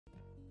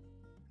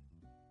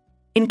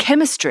In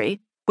chemistry,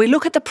 we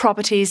look at the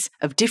properties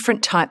of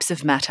different types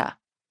of matter.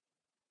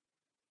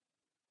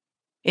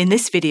 In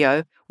this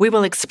video, we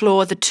will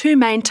explore the two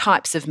main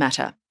types of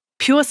matter: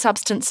 pure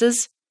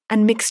substances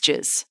and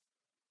mixtures.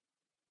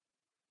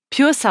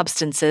 Pure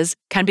substances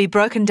can be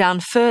broken down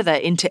further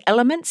into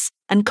elements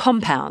and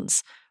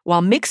compounds,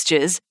 while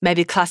mixtures may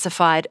be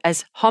classified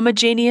as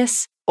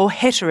homogeneous or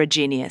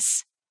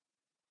heterogeneous.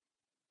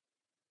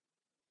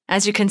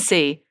 As you can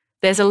see,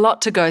 there's a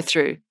lot to go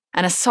through,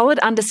 and a solid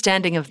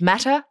understanding of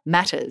matter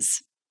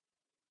matters.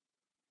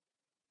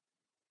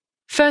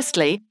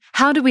 Firstly,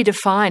 how do we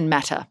define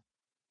matter?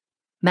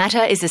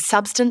 Matter is a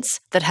substance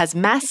that has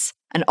mass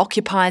and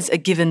occupies a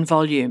given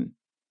volume.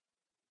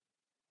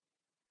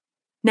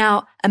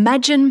 Now,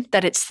 imagine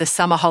that it's the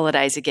summer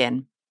holidays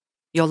again.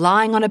 You're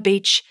lying on a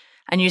beach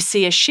and you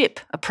see a ship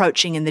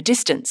approaching in the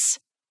distance.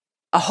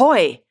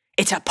 Ahoy!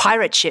 It's a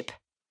pirate ship.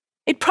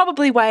 It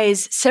probably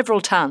weighs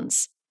several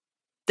tons.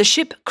 The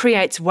ship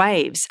creates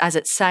waves as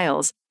it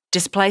sails,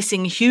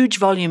 displacing huge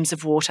volumes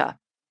of water.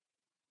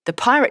 The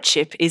pirate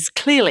ship is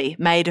clearly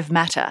made of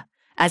matter,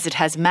 as it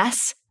has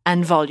mass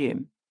and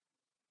volume.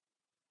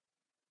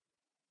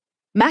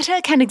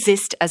 Matter can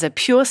exist as a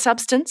pure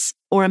substance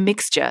or a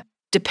mixture,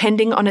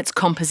 depending on its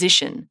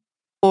composition,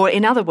 or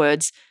in other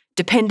words,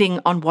 depending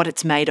on what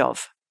it's made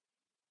of.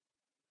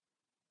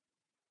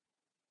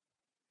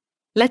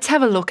 Let's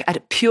have a look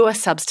at pure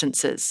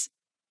substances.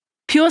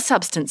 Pure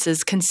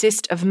substances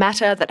consist of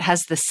matter that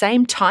has the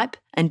same type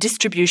and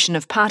distribution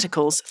of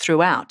particles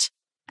throughout,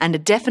 and a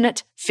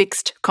definite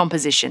fixed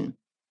composition.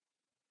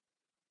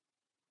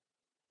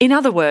 In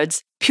other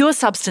words, pure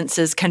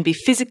substances can be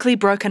physically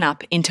broken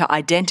up into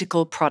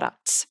identical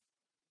products.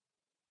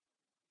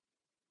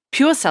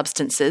 Pure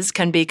substances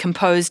can be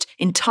composed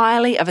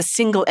entirely of a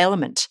single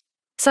element,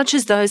 such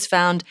as those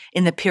found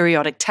in the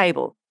periodic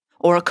table,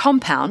 or a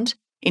compound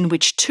in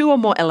which two or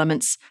more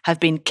elements have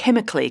been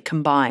chemically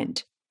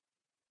combined.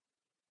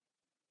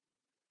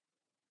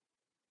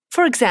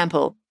 For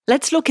example,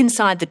 let's look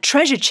inside the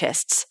treasure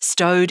chests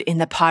stowed in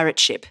the pirate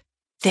ship.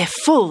 They're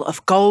full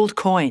of gold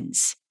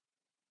coins.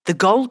 The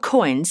gold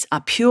coins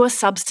are pure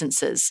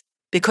substances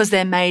because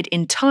they're made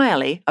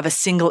entirely of a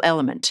single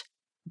element,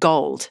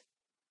 gold.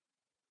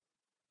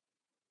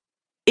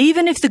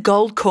 Even if the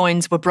gold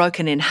coins were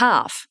broken in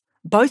half,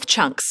 both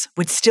chunks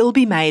would still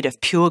be made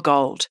of pure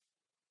gold.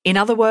 In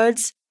other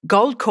words,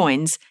 gold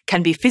coins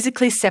can be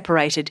physically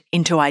separated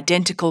into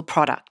identical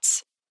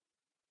products.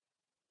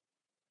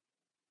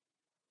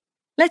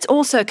 Let's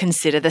also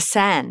consider the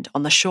sand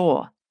on the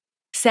shore.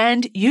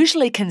 Sand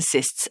usually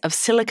consists of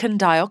silicon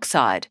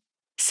dioxide.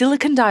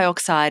 Silicon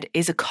dioxide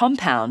is a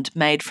compound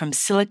made from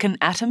silicon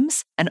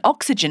atoms and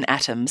oxygen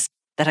atoms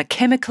that are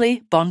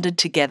chemically bonded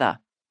together.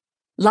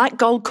 Like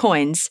gold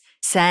coins,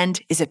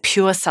 sand is a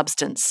pure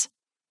substance.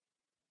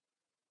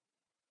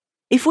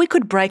 If we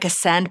could break a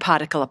sand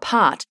particle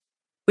apart,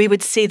 we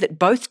would see that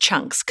both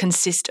chunks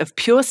consist of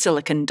pure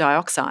silicon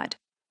dioxide.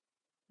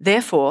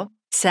 Therefore,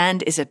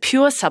 sand is a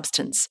pure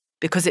substance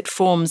because it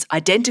forms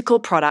identical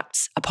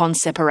products upon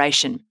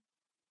separation.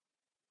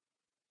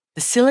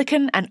 The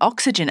silicon and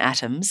oxygen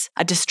atoms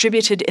are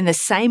distributed in the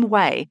same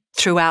way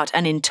throughout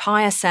an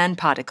entire sand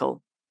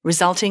particle,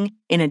 resulting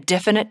in a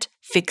definite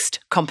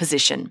fixed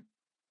composition.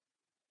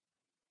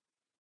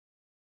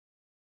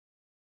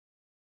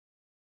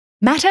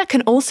 Matter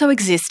can also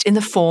exist in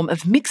the form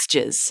of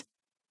mixtures.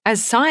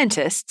 As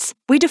scientists,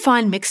 we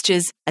define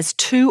mixtures as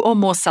two or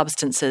more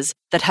substances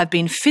that have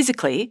been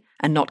physically,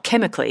 and not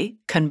chemically,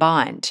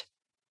 combined.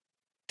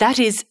 That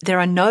is, there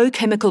are no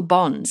chemical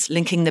bonds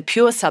linking the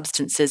pure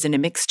substances in a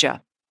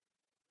mixture.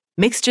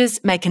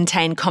 Mixtures may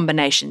contain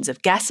combinations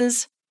of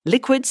gases,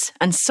 liquids,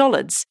 and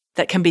solids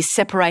that can be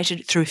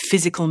separated through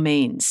physical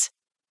means.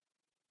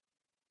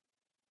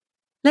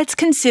 Let's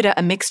consider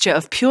a mixture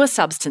of pure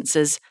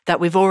substances that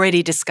we've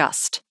already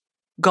discussed: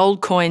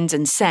 gold coins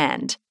and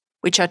sand,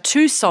 which are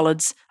two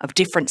solids of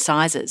different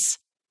sizes.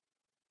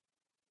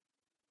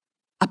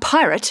 A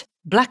pirate,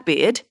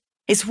 Blackbeard,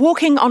 is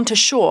walking onto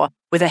shore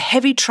with a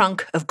heavy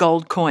trunk of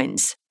gold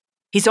coins.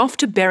 He's off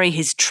to bury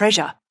his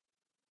treasure.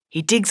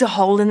 He digs a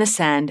hole in the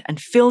sand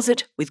and fills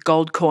it with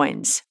gold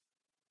coins.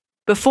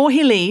 Before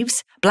he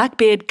leaves,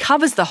 Blackbeard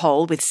covers the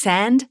hole with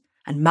sand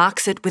and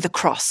marks it with a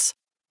cross.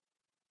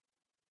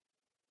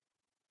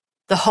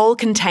 The hole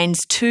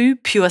contains two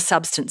pure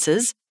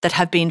substances that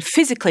have been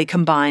physically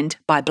combined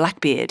by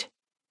Blackbeard.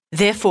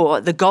 Therefore,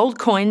 the gold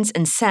coins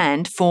and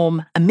sand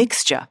form a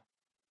mixture.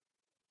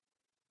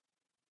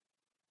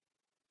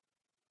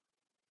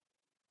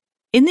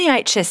 In the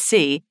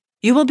HSC,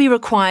 you will be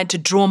required to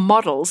draw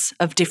models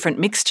of different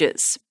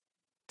mixtures.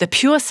 The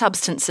pure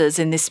substances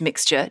in this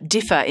mixture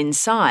differ in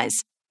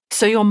size,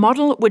 so your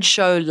model would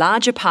show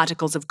larger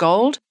particles of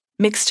gold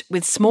mixed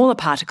with smaller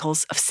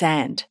particles of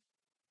sand.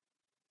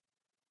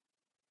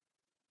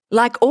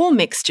 Like all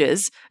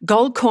mixtures,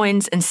 gold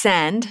coins and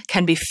sand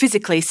can be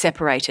physically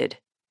separated.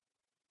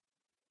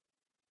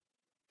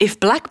 If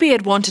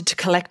Blackbeard wanted to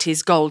collect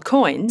his gold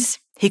coins,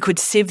 he could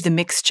sieve the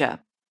mixture.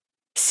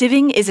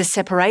 Sieving is a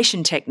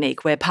separation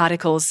technique where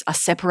particles are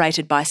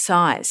separated by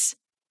size.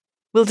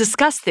 We'll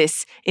discuss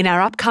this in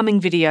our upcoming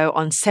video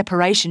on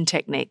separation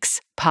techniques,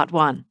 Part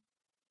 1.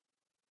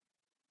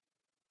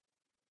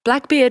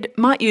 Blackbeard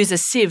might use a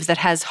sieve that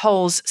has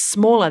holes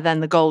smaller than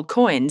the gold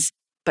coins,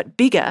 but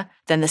bigger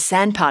than the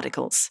sand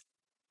particles.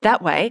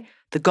 That way,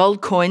 the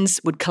gold coins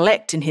would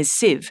collect in his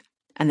sieve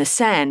and the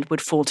sand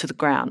would fall to the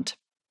ground.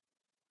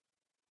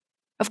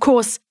 Of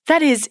course,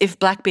 that is if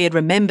Blackbeard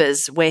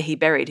remembers where he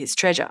buried his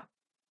treasure.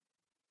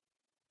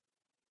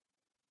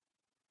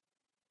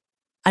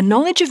 A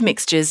knowledge of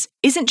mixtures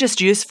isn't just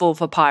useful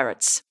for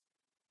pirates.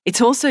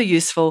 It's also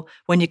useful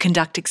when you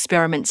conduct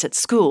experiments at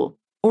school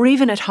or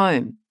even at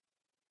home.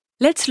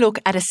 Let's look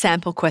at a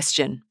sample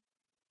question.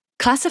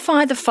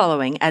 Classify the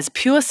following as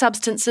pure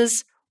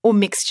substances or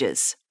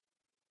mixtures.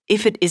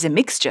 If it is a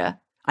mixture,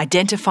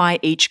 identify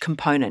each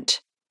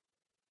component.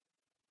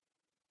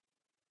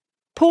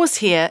 Pause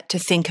here to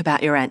think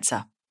about your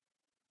answer.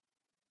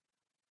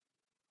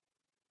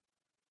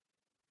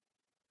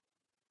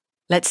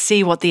 Let's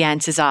see what the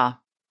answers are.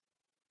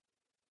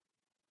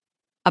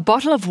 A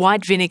bottle of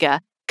white vinegar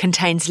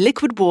contains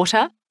liquid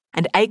water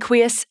and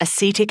aqueous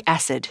acetic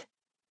acid.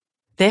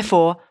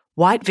 Therefore,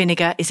 white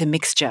vinegar is a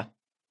mixture.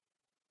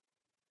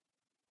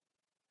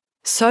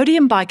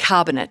 Sodium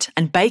bicarbonate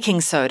and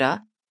baking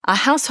soda are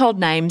household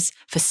names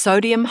for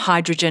sodium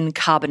hydrogen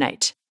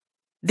carbonate.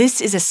 This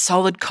is a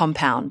solid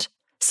compound,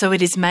 so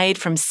it is made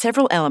from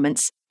several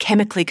elements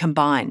chemically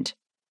combined.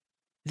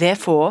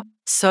 Therefore,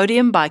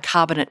 sodium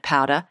bicarbonate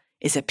powder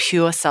is a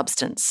pure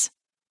substance.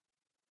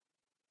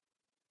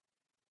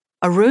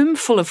 A room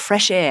full of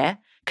fresh air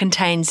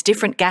contains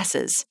different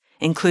gases,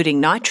 including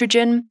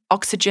nitrogen,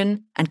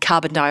 oxygen, and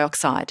carbon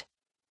dioxide.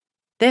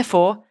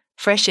 Therefore,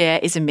 fresh air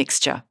is a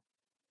mixture.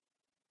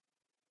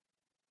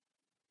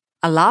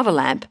 A lava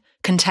lamp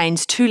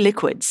contains two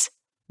liquids,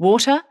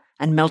 water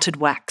and melted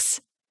wax.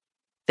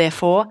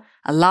 Therefore,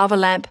 a lava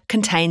lamp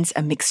contains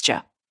a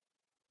mixture.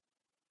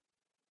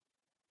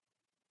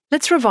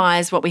 Let's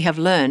revise what we have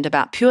learned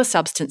about pure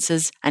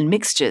substances and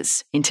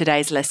mixtures in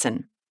today's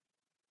lesson.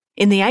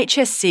 In the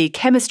HSC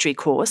chemistry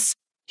course,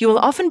 you will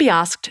often be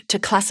asked to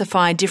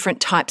classify different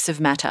types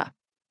of matter.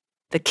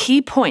 The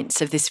key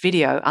points of this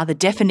video are the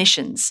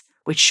definitions,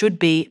 which should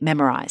be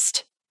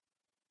memorised.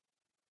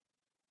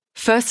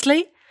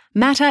 Firstly,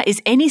 matter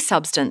is any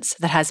substance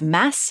that has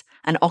mass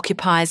and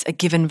occupies a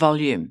given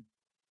volume.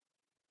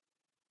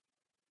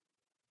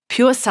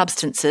 Pure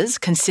substances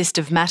consist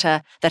of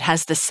matter that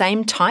has the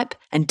same type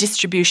and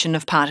distribution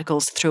of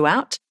particles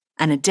throughout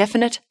and a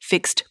definite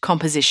fixed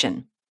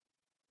composition.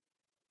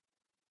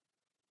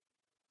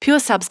 Pure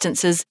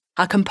substances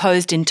are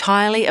composed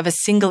entirely of a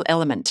single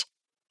element,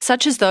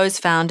 such as those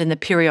found in the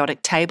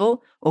periodic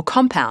table or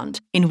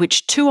compound in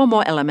which two or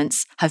more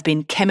elements have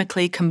been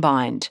chemically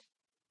combined.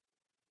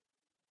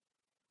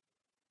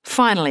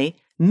 Finally,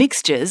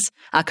 mixtures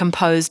are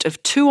composed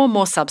of two or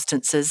more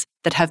substances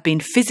that have been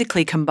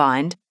physically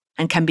combined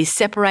and can be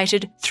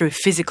separated through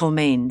physical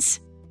means.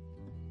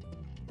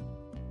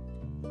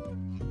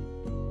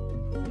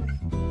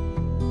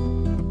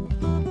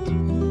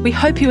 We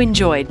hope you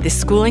enjoyed this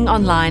Schooling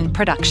Online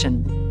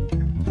production.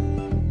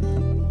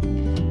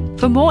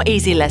 For more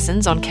easy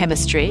lessons on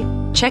chemistry,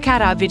 check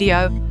out our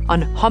video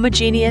on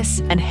homogeneous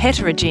and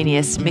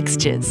heterogeneous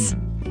mixtures.